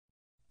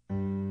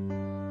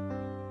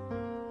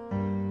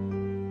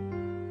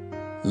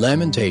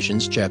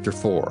Lamentations chapter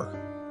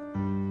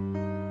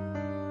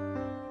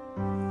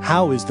 4.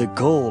 How is the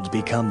gold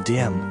become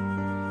dim?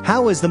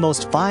 How is the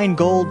most fine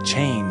gold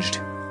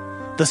changed?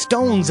 The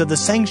stones of the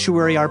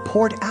sanctuary are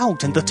poured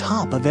out in the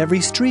top of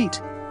every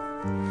street.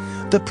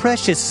 The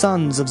precious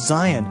sons of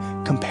Zion,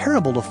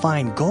 comparable to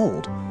fine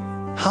gold,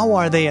 how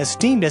are they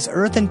esteemed as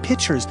earthen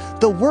pitchers,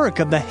 the work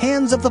of the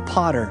hands of the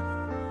potter?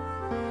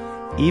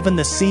 Even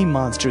the sea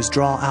monsters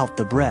draw out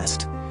the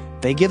breast.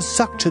 They give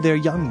suck to their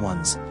young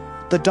ones.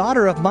 The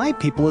daughter of my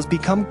people has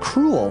become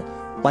cruel,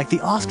 like the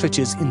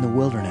ostriches in the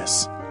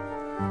wilderness.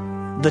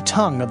 The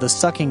tongue of the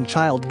sucking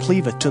child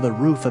cleaveth to the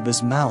roof of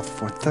his mouth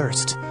for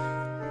thirst.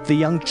 The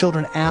young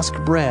children ask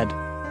bread,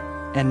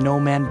 and no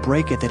man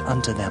breaketh it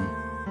unto them.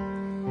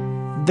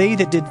 They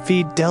that did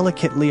feed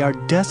delicately are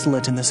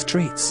desolate in the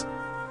streets.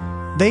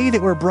 They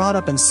that were brought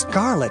up in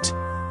scarlet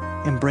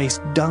embrace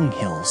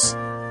dunghills.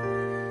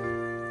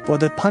 For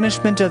the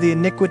punishment of the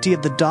iniquity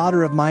of the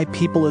daughter of my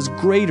people is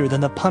greater than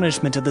the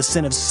punishment of the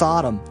sin of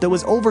Sodom, that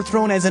was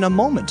overthrown as in a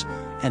moment,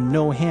 and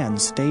no hand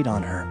stayed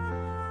on her.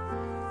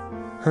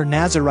 Her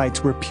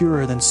Nazarites were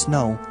purer than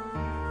snow.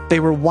 They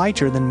were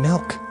whiter than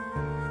milk.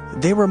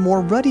 They were more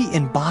ruddy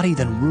in body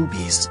than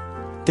rubies.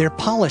 Their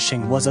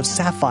polishing was of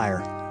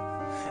sapphire.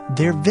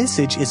 Their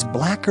visage is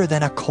blacker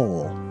than a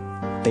coal.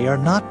 They are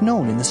not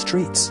known in the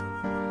streets.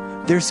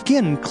 Their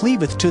skin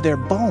cleaveth to their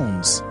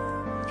bones.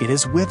 It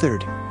is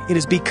withered. It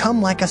is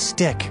become like a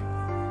stick.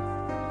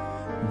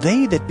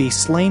 They that be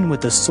slain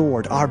with the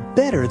sword are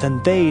better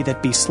than they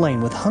that be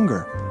slain with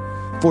hunger.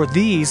 For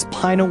these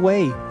pine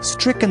away,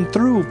 stricken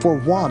through for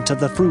want of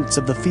the fruits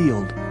of the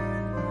field.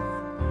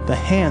 The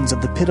hands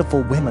of the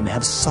pitiful women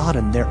have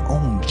sodden their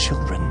own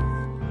children.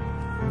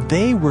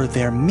 They were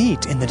their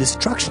meat in the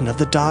destruction of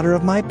the daughter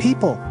of my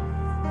people.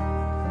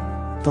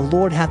 The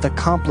Lord hath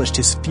accomplished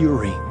his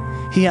fury.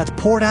 He hath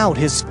poured out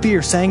his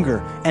fierce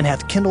anger, and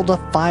hath kindled a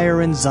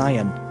fire in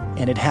Zion,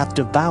 and it hath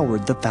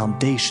devoured the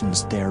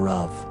foundations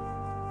thereof.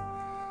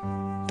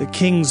 The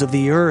kings of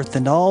the earth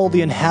and all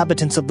the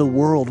inhabitants of the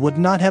world would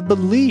not have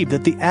believed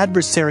that the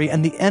adversary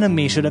and the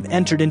enemy should have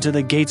entered into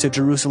the gates of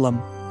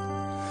Jerusalem.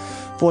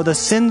 For the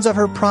sins of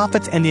her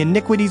prophets and the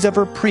iniquities of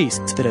her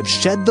priests that have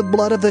shed the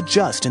blood of the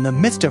just in the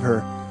midst of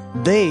her,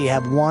 they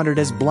have wandered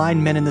as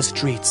blind men in the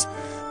streets.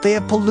 They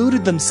have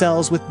polluted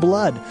themselves with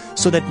blood,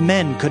 so that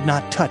men could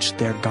not touch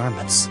their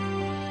garments.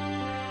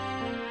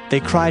 They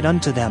cried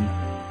unto them,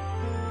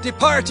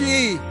 Depart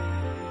ye!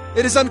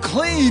 It is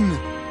unclean!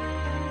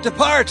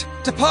 Depart!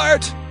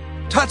 Depart!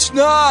 Touch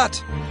not!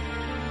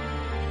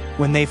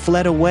 When they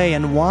fled away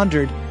and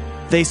wandered,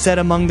 they said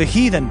among the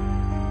heathen,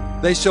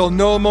 They shall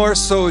no more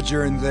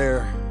sojourn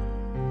there.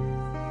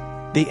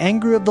 The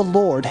anger of the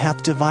Lord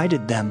hath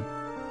divided them.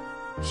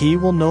 He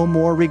will no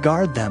more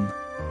regard them.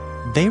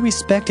 They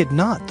respected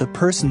not the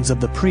persons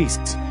of the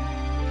priests.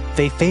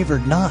 They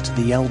favored not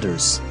the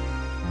elders.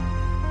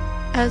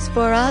 As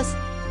for us,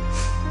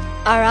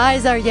 our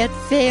eyes are yet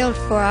failed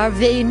for our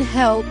vain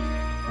help.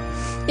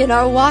 In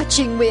our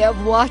watching we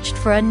have watched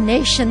for a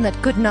nation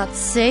that could not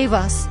save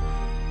us.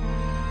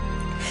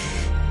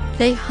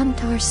 They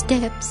hunt our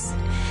steps,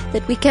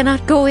 that we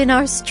cannot go in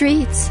our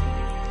streets.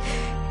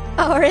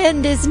 Our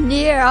end is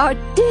near, our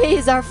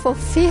days are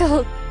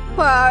fulfilled,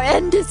 for our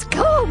end is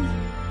come.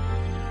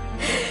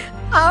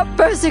 Our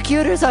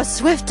persecutors are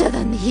swifter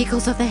than the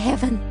eagles of the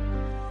heaven.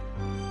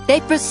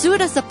 They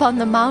pursued us upon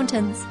the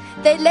mountains.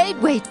 They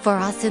laid wait for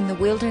us in the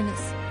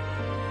wilderness.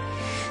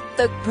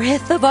 The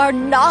breath of our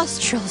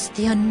nostrils,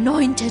 the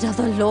anointed of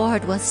the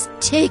Lord, was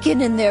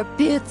taken in their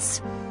pits,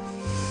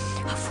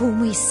 of whom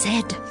we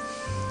said,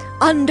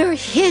 Under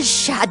his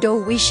shadow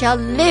we shall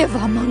live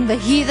among the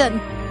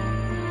heathen.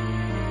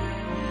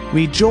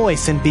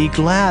 Rejoice and be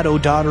glad, O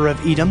daughter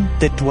of Edom,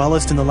 that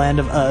dwellest in the land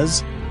of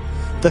Uz.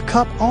 The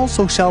cup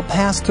also shall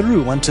pass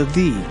through unto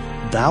thee.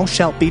 Thou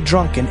shalt be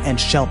drunken, and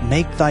shalt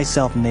make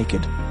thyself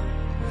naked.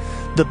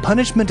 The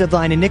punishment of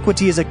thine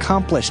iniquity is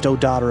accomplished, O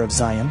daughter of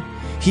Zion.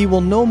 He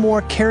will no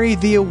more carry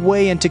thee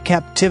away into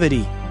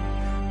captivity.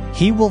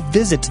 He will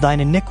visit thine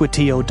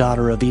iniquity, O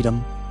daughter of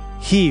Edom.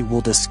 He will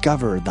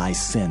discover thy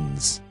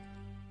sins.